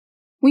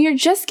When you're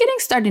just getting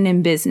started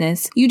in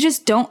business, you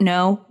just don't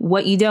know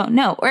what you don't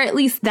know, or at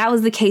least that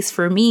was the case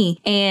for me.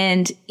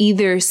 And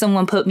either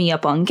someone put me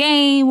up on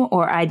game,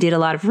 or I did a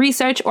lot of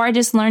research, or I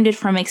just learned it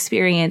from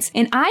experience.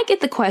 And I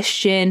get the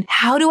question,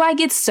 how do I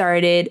get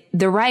started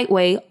the right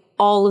way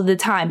all of the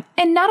time?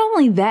 And not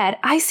only that,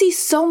 I see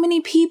so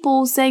many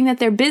people saying that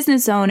they're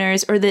business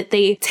owners or that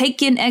they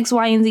take an X,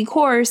 Y, and Z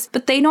course,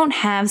 but they don't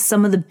have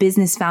some of the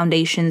business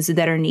foundations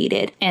that are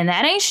needed. And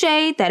that ain't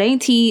shade, that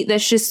ain't tea.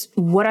 That's just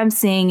what I'm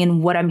seeing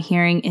and what I'm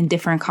hearing in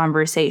different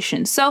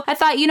conversations. So I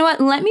thought, you know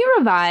what, let me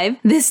revive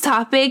this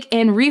topic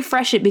and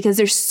refresh it because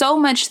there's so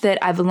much that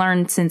I've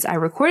learned since I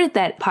recorded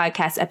that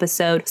podcast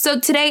episode. So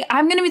today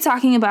I'm going to be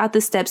talking about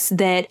the steps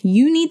that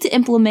you need to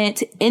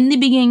implement in the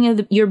beginning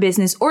of your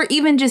business, or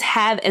even just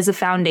have as a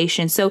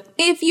foundation. So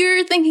if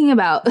you're thinking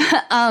about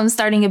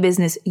starting a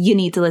business, you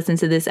need to listen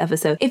to this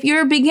episode. If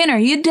you're a beginner,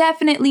 you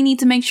definitely need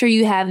to make sure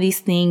you have these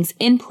things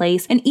in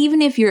place. And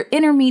even if you're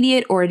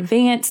intermediate or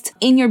advanced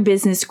in your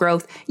business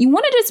growth, you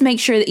want to just make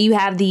sure that you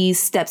have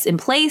these steps in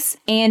place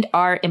and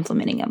are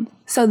implementing them.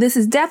 So this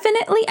is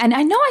definitely, and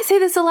I know I say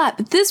this a lot,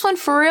 but this one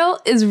for real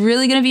is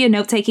really going to be a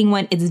note-taking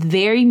one. It's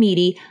very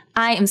meaty.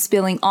 I am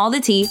spilling all the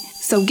tea.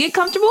 So get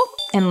comfortable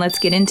and let's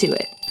get into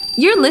it.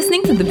 You're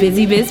listening to the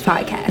Busy Biz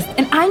Podcast,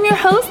 and I'm your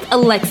host,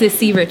 Alexis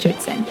C.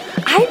 Richardson.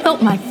 I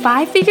built my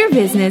 5-figure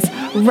business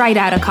right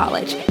out of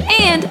college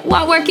and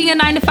while working a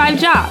 9-to-5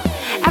 job.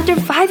 After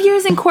 5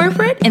 years in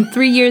corporate and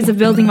 3 years of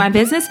building my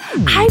business,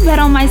 I bet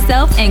on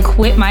myself and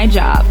quit my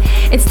job.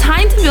 It's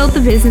time to build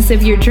the business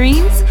of your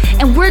dreams,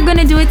 and we're going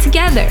to do it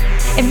together.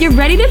 If you're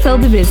ready to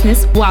build a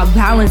business while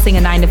balancing a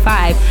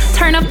 9-to-5,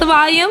 turn up the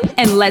volume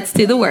and let's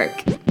do the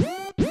work.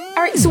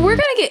 All right, so we're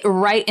going to get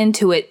right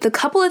into it. The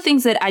couple of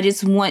things that I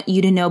just want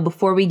you to know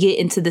before we get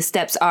into the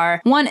steps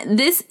are, one,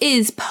 this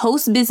is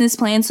post-business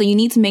plan. So you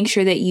need to make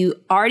sure that you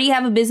already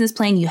have a business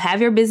plan. You have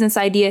your business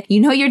idea.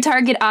 You know your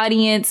target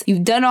audience.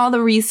 You've done all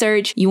the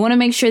research. You want to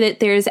make sure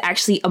that there's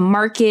actually a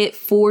market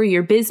for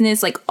your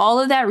business. Like all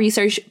of that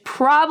research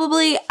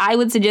probably, I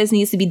would suggest,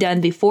 needs to be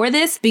done before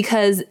this,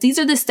 because these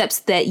are the steps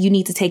that you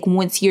need to take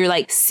once you're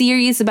like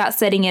serious about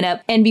setting it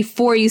up and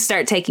before you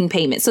start taking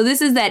payments. So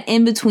this is that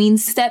in-between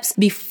steps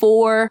before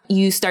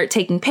you start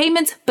taking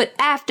payments, but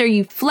after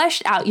you've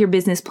fleshed out your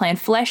business plan,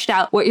 fleshed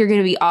out what you're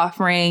going to be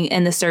offering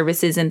and the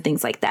services and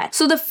things like that.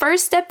 So the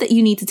first step that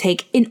you need to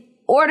take in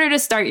order to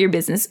start your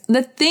business,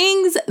 the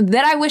things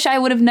that I wish I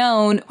would have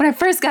known when I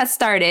first got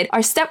started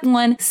are step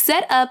 1,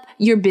 set up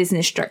your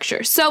business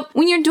structure. So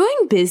when you're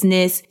doing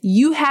business,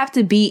 you have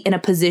to be in a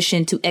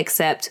position to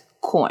accept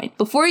coin.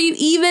 Before you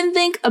even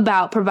think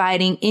about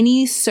providing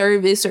any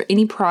service or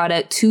any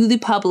product to the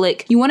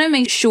public, you want to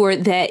make sure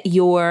that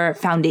your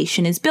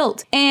foundation is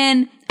built.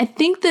 And I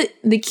think that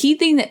the key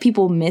thing that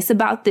people miss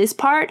about this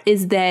part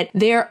is that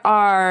there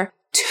are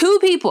 2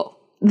 people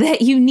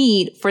that you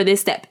need for this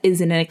step, is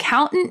an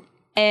accountant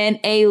and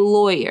a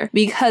lawyer,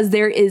 because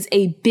there is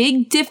a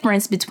big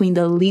difference between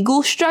the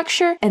legal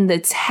structure and the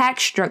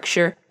tax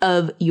structure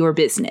of your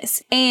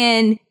business.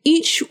 And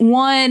each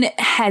one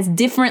has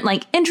different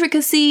like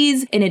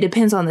intricacies, and it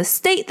depends on the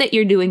state that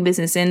you're doing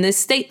business in, the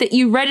state that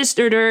you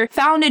registered or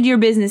founded your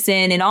business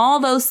in, and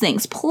all those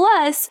things.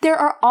 Plus, there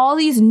are all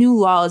these new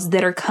laws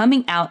that are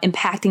coming out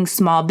impacting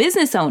small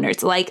business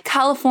owners, like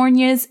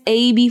California's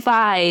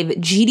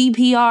AB5,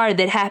 GDPR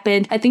that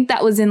happened, I think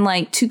that was in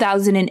like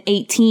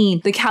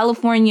 2018, the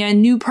California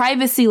new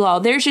privacy law.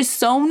 There's just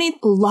so many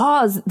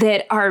laws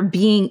that are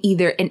being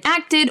either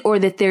enacted or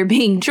that they're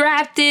being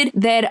drafted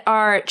that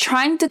are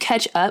trying to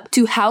catch up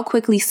to how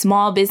quickly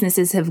small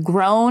businesses have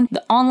grown,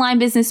 the online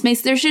business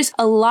space. There's just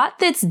a lot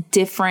that's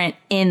different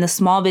in the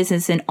small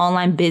business and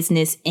online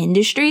business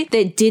industry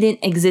that didn't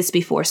exist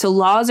before. So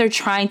laws are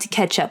trying to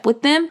catch up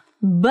with them.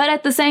 But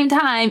at the same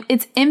time,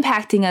 it's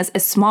impacting us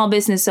as small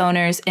business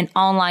owners and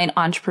online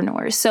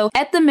entrepreneurs. So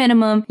at the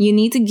minimum, you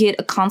need to get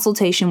a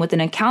consultation with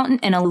an accountant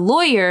and a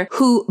lawyer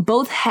who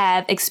both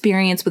have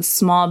experience with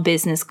small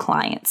business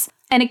clients.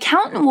 An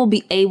accountant will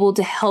be able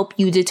to help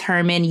you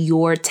determine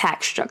your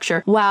tax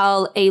structure,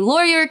 while a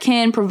lawyer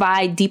can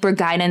provide deeper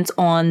guidance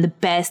on the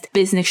best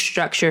business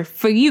structure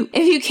for you.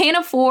 If you can't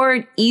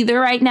afford either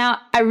right now,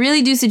 I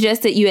really do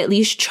suggest that you at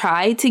least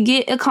try to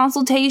get a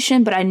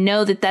consultation, but I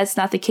know that that's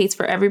not the case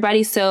for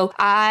everybody. So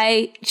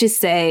I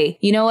just say,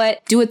 you know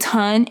what, do a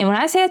ton. And when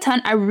I say a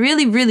ton, I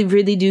really, really,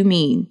 really do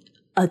mean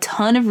a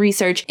ton of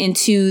research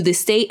into the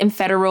state and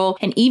federal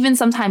and even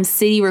sometimes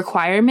city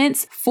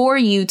requirements for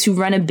you to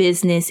run a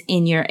business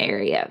in your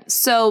area.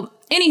 So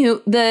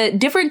anywho, the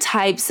different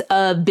types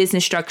of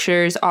business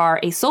structures are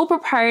a sole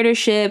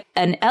proprietorship,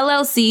 an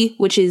LLC,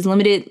 which is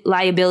limited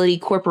liability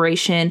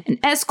corporation, an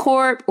S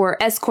Corp or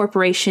S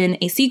Corporation,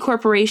 a C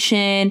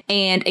Corporation,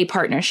 and a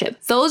partnership.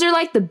 Those are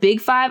like the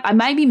big 5. I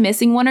might be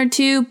missing 1 or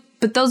 2,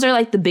 but those are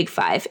like the big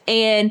 5.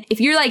 And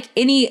if you're like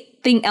anything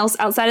else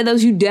outside of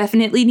those, you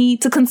definitely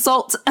need to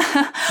consult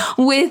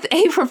with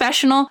a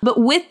professional. But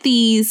with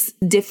these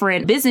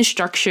different business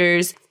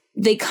structures,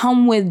 they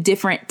come with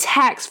different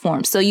tax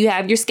forms. So you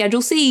have your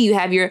Schedule C, you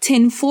have your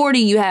 1040,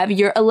 you have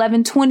your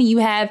 1120, you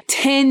have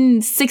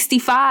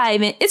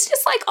 1065. And it's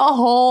just like a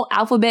whole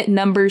alphabet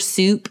number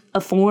soup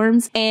of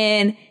forms.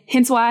 And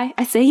hence why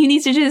I say you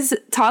need to just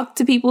talk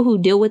to people who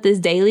deal with this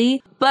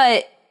daily.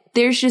 But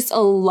there's just a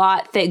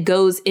lot that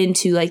goes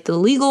into like the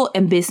legal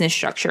and business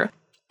structure.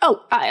 Oh,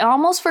 I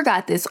almost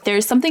forgot this.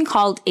 There's something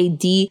called a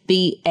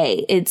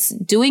DBA. It's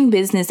doing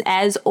business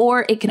as,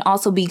 or it can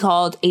also be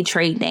called a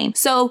trade name.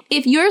 So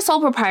if you're a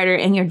sole proprietor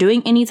and you're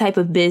doing any type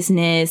of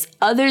business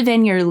other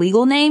than your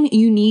legal name,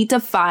 you need to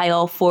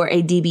file for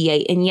a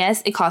DBA. And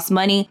yes, it costs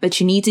money, but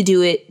you need to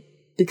do it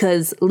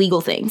because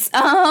legal things.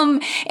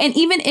 And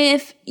even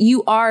if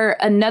you are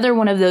another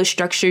one of those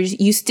structures,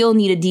 you still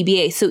need a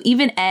DBA. So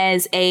even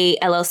as a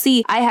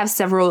LLC, I have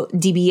several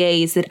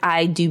DBAs that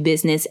I do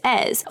business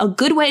as. A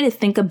good way to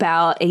think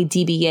about a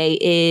DBA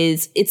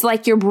is it's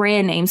like your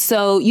brand name.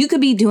 So you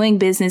could be doing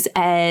business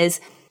as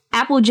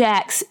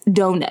Applejack's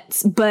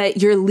Donuts,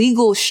 but your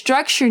legal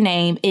structure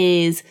name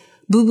is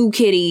Boo Boo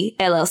Kitty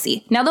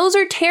LLC. Now, those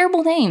are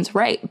terrible names,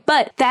 right?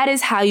 But that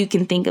is how you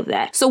can think of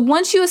that. So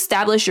once you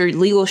establish your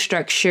legal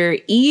structure,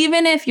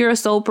 even if you're a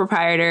sole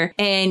proprietor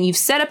and you've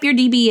set up your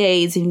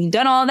DBAs and you've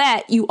done all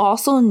that, you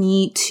also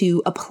need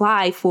to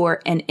apply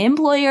for an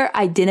employer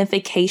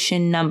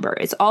identification number.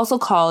 It's also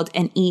called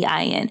an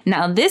EIN.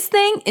 Now, this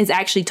thing is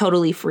actually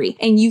totally free,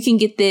 and you can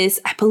get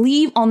this, I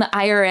believe, on the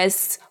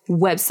IRS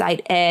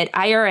website at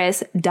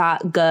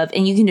irs.gov,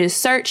 and you can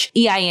just search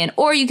EIN,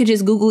 or you could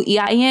just Google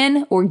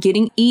EIN or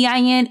getting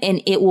EIN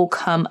and it will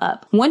come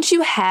up. Once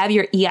you have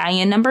your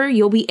EIN number,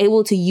 you'll be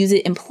able to use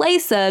it in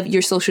place of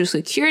your social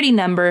security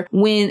number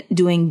when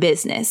doing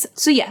business.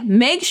 So yeah,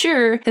 make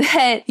sure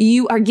that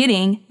you are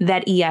getting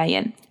that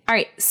EIN. All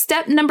right,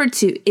 step number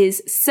 2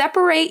 is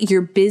separate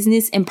your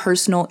business and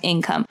personal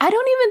income. I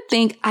don't even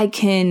think I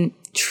can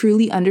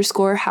truly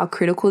underscore how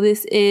critical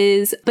this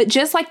is. But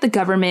just like the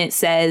government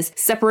says,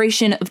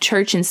 separation of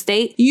church and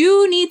state,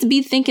 you need to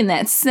be thinking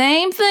that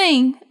same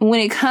thing when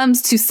it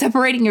comes to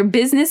separating your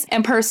business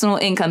and personal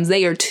incomes.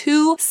 They are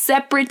two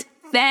separate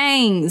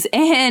things.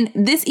 And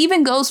this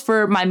even goes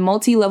for my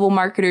multi-level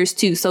marketers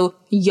too. So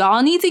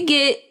y'all need to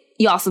get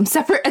y'all some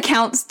separate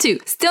accounts too.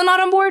 Still not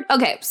on board?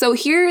 Okay, so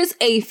here's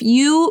a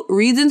few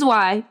reasons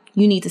why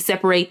you need to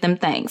separate them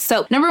things.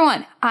 So number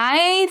 1,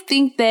 I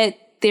think that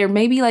there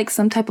may be like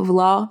some type of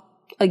law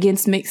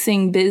against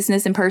mixing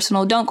business and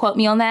personal. Don't quote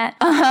me on that.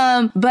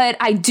 But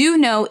I do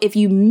know if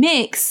you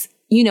mix,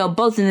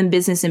 both of them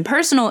business and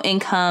personal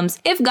incomes,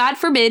 if God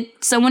forbid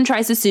someone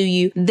tries to sue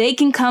you, they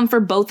can come for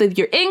both of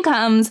your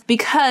incomes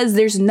because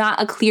there's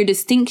not a clear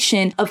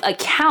distinction of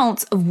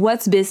accounts of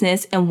what's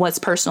business and what's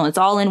personal. It's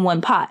all in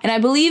one pot. And I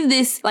believe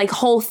this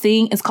whole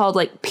thing is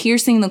called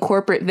piercing the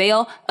corporate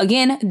veil.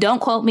 Again, don't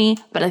quote me,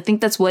 but I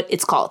think that's what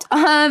it's called.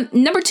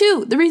 Number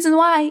 2, the reason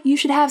why you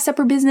should have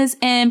separate business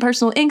and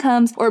personal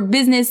incomes or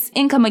business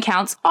income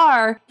accounts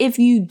are if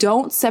you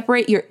don't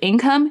separate your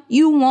income,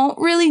 you won't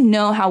really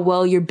know how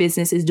well your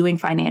business is doing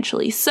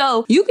financially.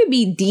 So you could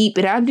be deep,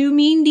 and I do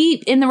mean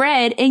deep, in the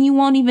red, and you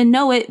won't even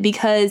know it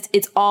because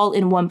it's all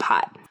in one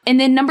pot.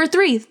 And then number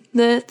 3,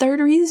 the third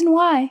reason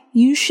why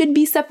you should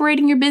be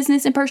separating your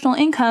business and personal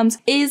incomes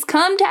is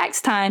come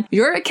tax time,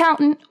 your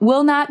accountant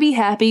will not be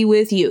happy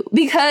with you,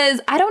 because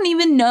I don't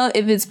even know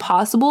if it's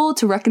possible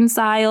to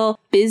reconcile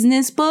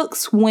business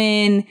books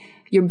when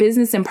your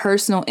business and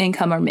personal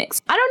income are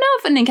mixed. I don't know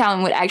if an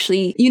accountant would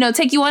actually,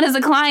 take you on as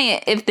a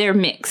client if they're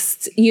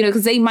mixed,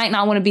 because they might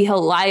not want to be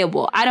held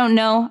liable. I don't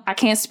know. I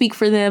can't speak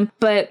for them,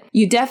 but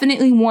you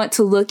definitely want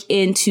to look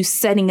into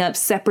setting up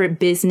separate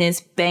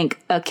business bank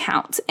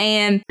accounts.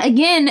 And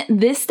again,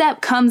 this step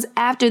comes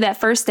after that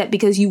first step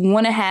because you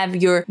want to have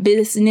your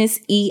business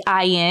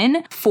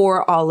EIN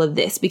for all of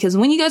this. Because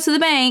when you go to the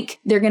bank,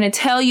 they're going to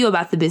tell you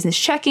about the business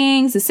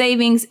checkings, the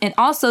savings, and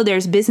also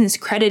there's business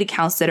credit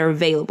accounts that are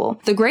available.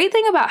 The great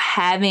thing about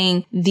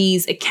having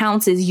these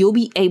accounts is you'll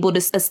be able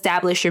to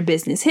establish your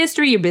business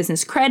history, your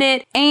business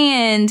credit,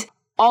 and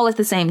all at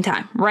the same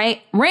time,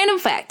 right? Random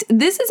fact.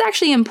 This is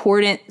actually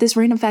important. This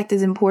random fact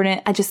is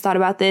important. I just thought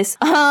about this.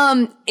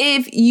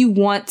 If you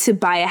want to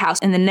buy a house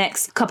in the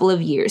next couple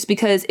of years,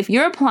 because if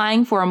you're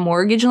applying for a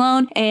mortgage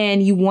loan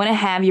and you want to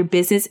have your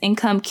business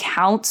income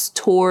counts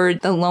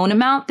toward the loan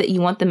amount that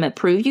you want them to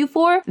approve you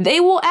for, they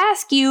will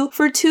ask you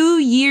for 2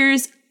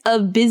 years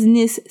of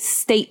business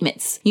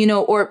statements,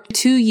 or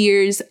 2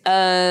 years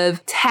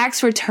of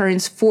tax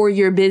returns for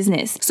your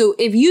business. So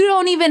if you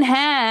don't even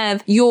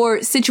have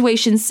your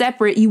situation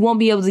separate, you won't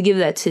be able to give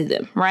that to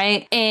them,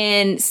 right?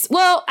 And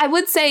I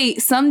would say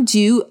some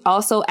do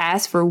also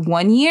ask for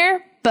 1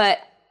 year, but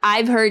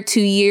I've heard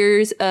 2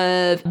 years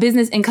of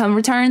business income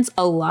returns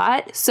a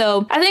lot.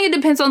 So I think it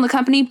depends on the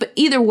company, but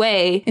either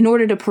way, in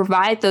order to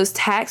provide those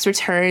tax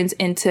returns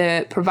and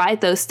to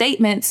provide those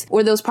statements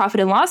or those profit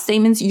and loss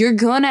statements, you're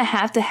going to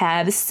have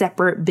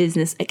separate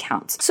business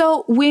accounts.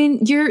 So when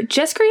you're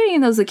just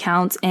creating those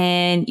accounts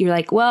and you're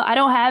like, well, I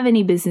don't have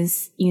any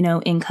business,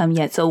 income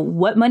yet. So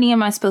what money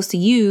am I supposed to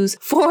use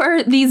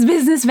for these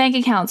business bank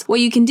accounts? What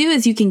you can do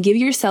is you can give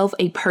yourself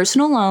a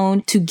personal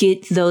loan to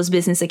get those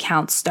business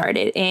accounts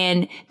started.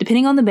 And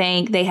depending on the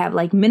bank, they have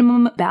like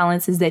minimum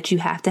balances that you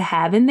have to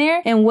have in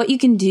there. And what you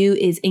can do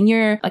is in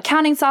your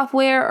accounting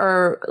software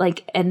or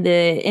like at the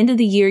end of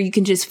the year, you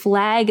can just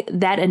flag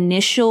that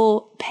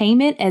initial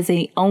payment as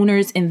an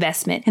owner's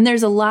investment. And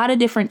there's a lot of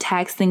different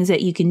tax things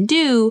that you can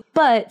do,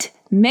 but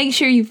make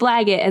sure you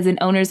flag it as an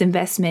owner's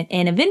investment.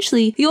 And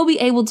eventually you'll be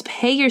able to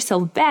pay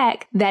yourself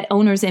back that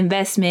owner's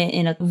investment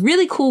in a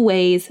really cool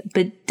ways.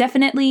 But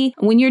definitely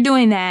when you're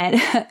doing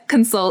that,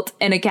 consult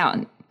an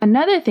accountant.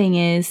 Another thing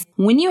is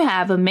when you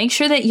have them, make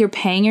sure that you're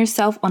paying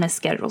yourself on a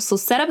schedule. So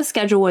set up a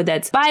schedule where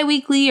that's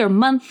bi-weekly or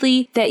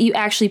monthly that you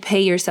actually pay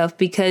yourself,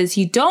 because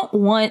you don't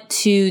want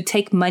to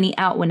take money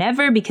out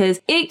whenever, because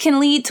it can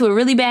lead to a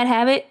really bad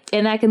habit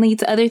and that can lead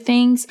to other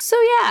things. So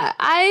yeah,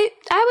 I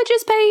would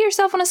just pay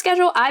yourself on a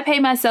schedule. I pay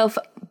myself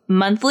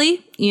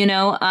monthly,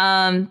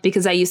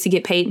 because I used to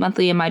get paid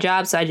monthly in my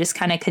job. So I just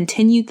kind of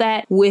continued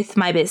that with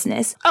my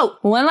business. Oh,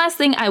 one last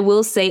thing I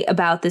will say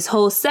about this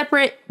whole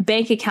separate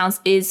bank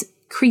accounts is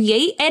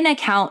create an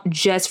account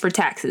just for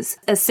taxes,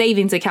 a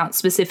savings account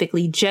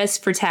specifically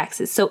just for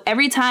taxes. So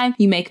every time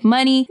you make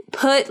money,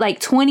 put like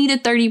 20 to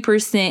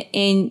 30%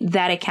 in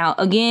that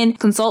account. Again,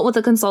 consult with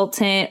a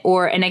consultant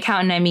or an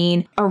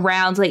accountant,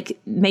 around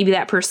like maybe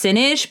that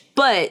percentage,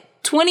 but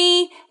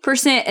 20%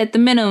 at the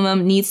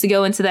minimum needs to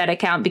go into that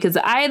account, because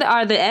the I, the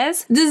R, the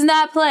S does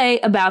not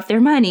play about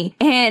their money.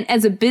 And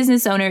as a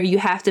business owner, you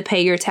have to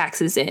pay your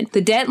taxes in.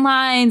 The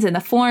deadlines and the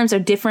forms are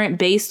different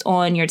based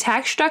on your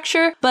tax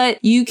structure,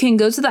 but you can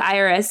go to the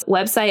IRS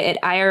website at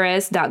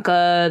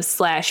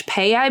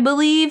irs.gov/pay, I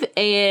believe,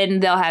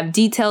 and they'll have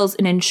details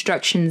and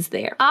instructions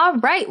there. All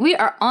right, we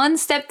are on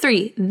step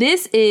 3.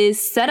 This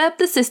is set up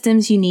the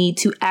systems you need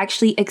to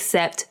actually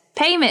accept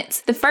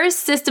payments. The first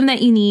system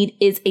that you need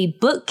is a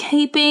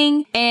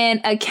bookkeeping and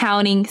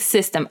accounting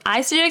system.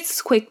 I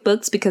suggest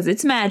QuickBooks because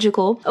it's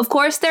magical. Of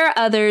course, there are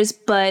others,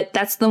 but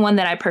that's the one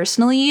that I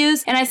personally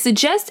use. And I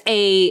suggest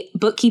a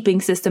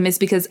bookkeeping system is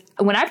because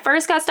when I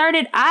first got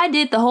started, I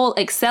did the whole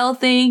Excel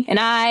thing and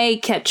I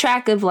kept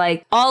track of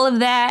like all of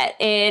that.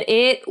 And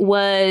it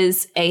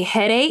was a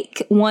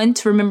headache. One,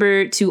 to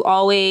remember to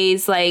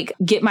always like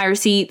get my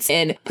receipts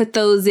and put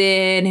those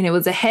in. And it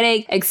was a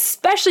headache,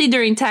 especially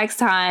during tax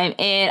time.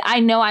 And I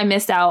know I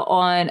missed out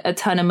on a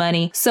ton of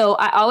money. So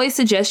I always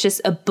suggest just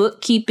a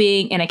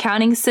bookkeeping and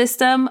accounting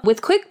system.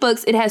 With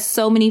QuickBooks, it has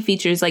so many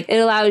features. Like it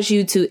allows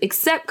you to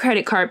accept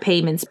credit card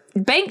payments,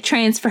 bank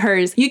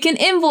transfers, you can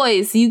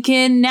invoice, you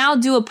can now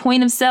do a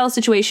point of sale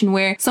situation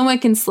where someone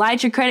can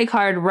slide your credit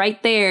card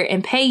right there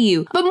and pay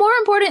you. But more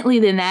importantly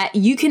than that,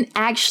 you can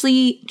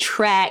actually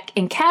track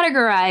and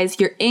categorize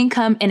your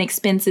income and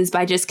expenses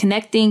by just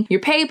connecting your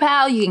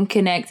PayPal. You can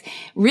connect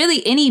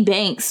really any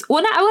banks.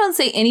 Well, I wouldn't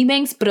say any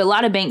banks, but a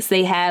lot of banks,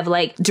 they have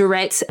like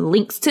direct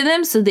links to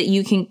them so that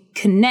you can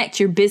connect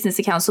your business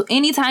account. So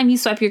anytime you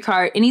swipe your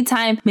card,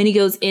 anytime money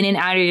goes in and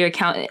out of your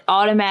account, it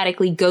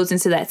automatically goes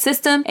into that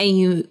system and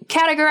you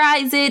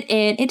categorize it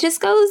and it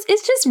just goes,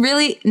 it's just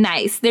really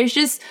nice. There's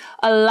just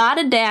a lot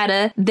of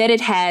data that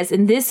it has,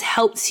 and this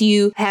helps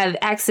you have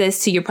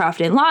access to your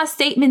profit and loss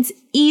statements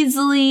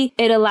easily.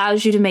 It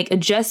allows you to make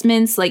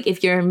adjustments. Like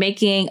if you're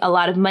making a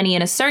lot of money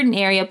in a certain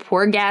area,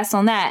 pour gas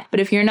on that. But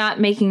if you're not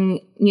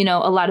making,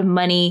 a lot of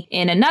money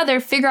in another,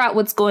 figure out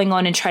what's going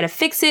on and try to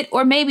fix it.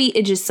 Or maybe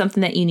it's just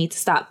something that you need to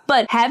stop.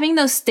 But having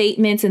those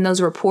statements and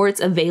those reports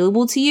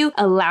available to you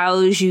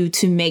allows you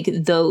to make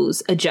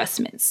those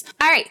adjustments.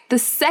 All right. The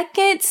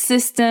second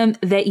system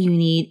that you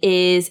need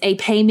is a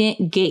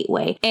payment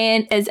gateway.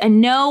 And as I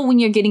know when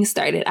you're getting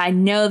started,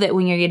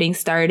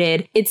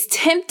 it's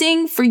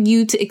tempting for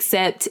you to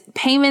accept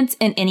payments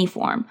in any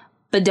form.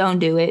 But don't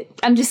do it.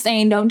 I'm just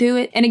saying, don't do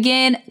it. And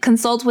again,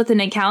 consult with an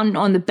accountant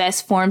on the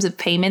best forms of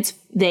payments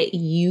that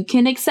you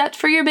can accept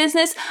for your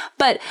business.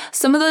 But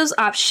some of those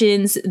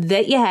options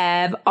that you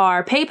have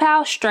are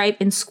PayPal, Stripe,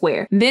 and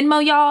Square.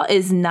 Venmo, y'all,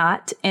 is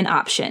not an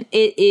option.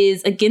 It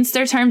is against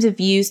their terms of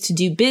use to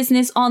do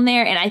business on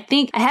there. And I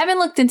haven't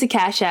looked into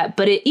Cash App,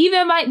 but it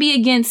even might be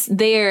against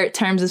their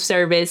terms of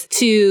service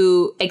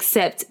to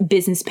accept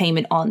business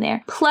payment on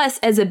there. Plus,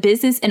 as a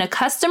business and a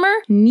customer,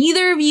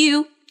 neither of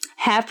you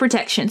have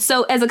protection.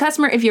 So as a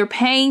customer, if you're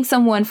paying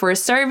someone for a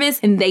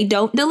service and they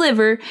don't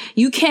deliver,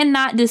 you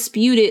cannot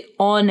dispute it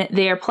on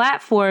their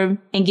platform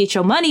and get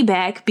your money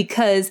back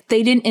because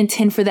they didn't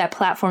intend for that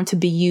platform to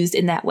be used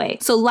in that way.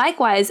 So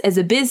likewise, as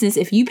a business,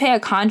 if you pay a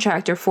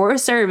contractor for a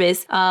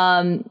service,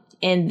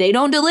 and they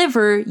don't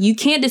deliver, you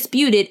can't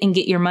dispute it and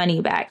get your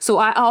money back. So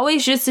I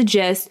always just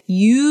suggest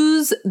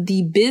use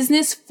the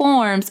business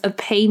forms of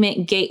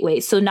payment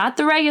gateways. So not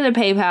the regular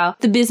PayPal,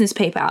 the business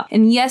PayPal.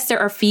 And yes, there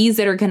are fees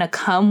that are going to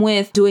come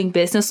with doing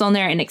business on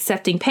there and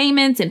accepting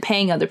payments and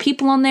paying other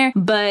people on there,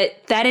 but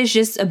that is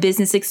just a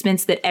business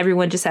expense that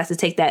everyone just has to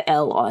take that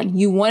L on.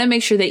 You want to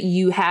make sure that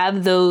you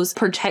have those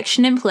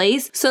protection in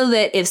place so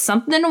that if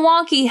something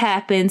wonky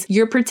happens,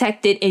 you're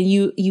protected and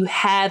you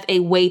have a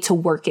way to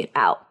work it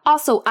out.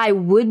 Also, I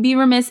would be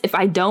remiss if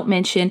I don't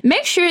mention,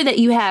 make sure that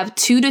you have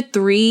 2 to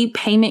 3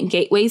 payment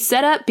gateways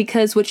set up,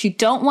 because what you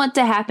don't want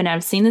to happen,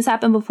 I've seen this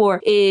happen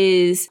before,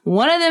 is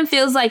one of them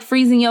feels like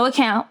freezing your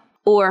account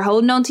or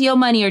holding on to your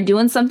money or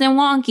doing something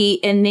wonky,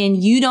 and then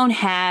you don't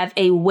have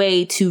a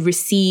way to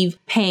receive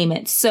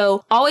payments.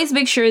 So always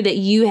make sure that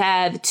you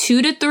have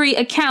 2 to 3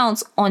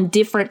 accounts on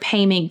different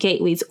payment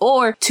gateways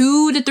or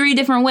 2 to 3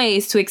 different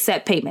ways to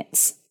accept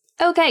payments.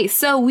 Okay,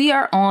 so we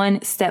are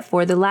on step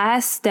 4. The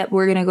last step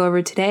we're going to go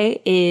over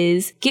today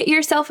is get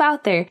yourself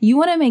out there. You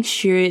want to make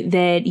sure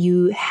that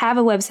you have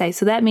a website.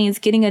 So that means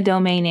getting a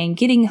domain name,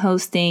 getting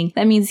hosting.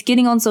 That means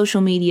getting on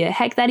social media.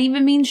 Heck, that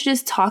even means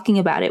just talking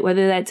about it,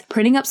 whether that's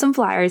printing up some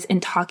flyers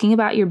and talking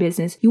about your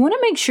business. You want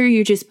to make sure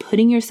you're just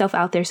putting yourself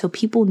out there so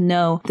people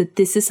know that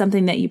this is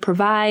something that you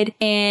provide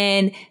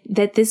and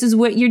that this is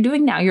what you're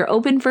doing now. You're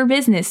open for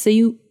business. So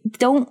you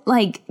don't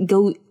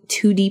go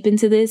too deep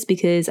into this,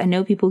 because I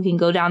know people can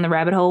go down the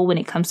rabbit hole when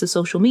it comes to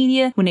social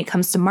media, when it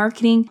comes to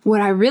marketing.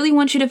 What I really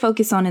want you to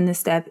focus on in this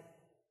step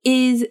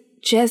is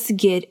just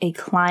get a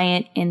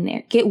client in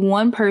there. Get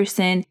one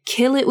person,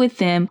 kill it with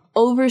them,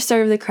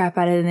 overserve the crap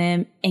out of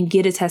them, and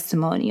get a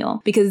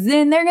testimonial, because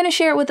then they're going to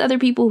share it with other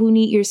people who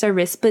need your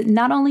service. But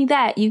not only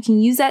that, you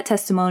can use that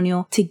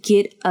testimonial to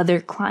get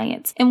other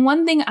clients. And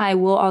one thing I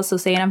will also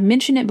say, and I've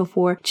mentioned it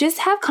before, just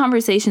have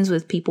conversations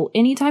with people.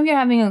 Anytime you're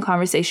having a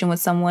conversation with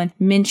someone,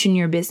 mention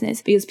your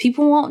business, because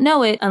people won't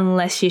know it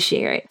unless you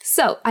share it.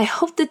 So I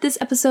hope that this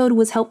episode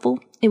was helpful.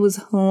 It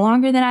was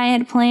longer than I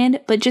had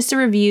planned, but just to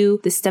review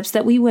the steps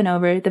that we went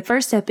over, the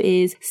first step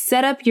is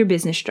set up your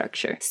business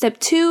structure. Step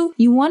 2,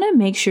 you want to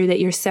make sure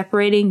that you're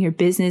separating your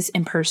business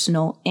and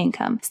personal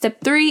income. Step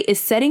 3 is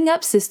setting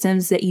up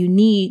systems that you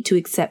need to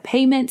accept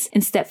payments.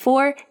 And step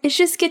 4 is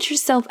just get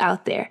yourself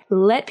out there.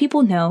 Let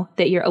people know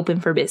that you're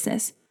open for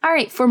business. All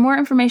right, for more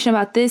information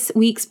about this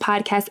week's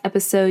podcast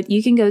episode,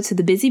 you can go to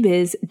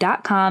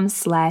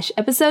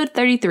thebusybiz.com/episode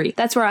 33.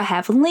 That's where I'll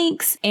have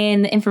links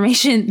and the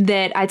information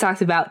that I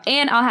talked about.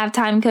 And I'll have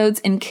time codes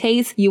in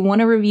case you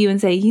want to review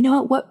and say, you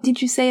know what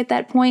did you say at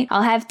that point?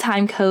 I'll have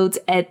time codes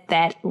at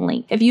that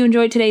link. If you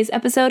enjoyed today's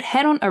episode,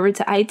 head on over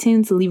to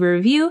iTunes, leave a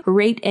review,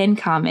 rate, and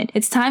comment.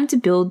 It's time to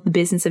build the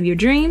business of your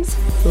dreams.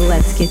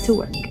 Let's get to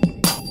work.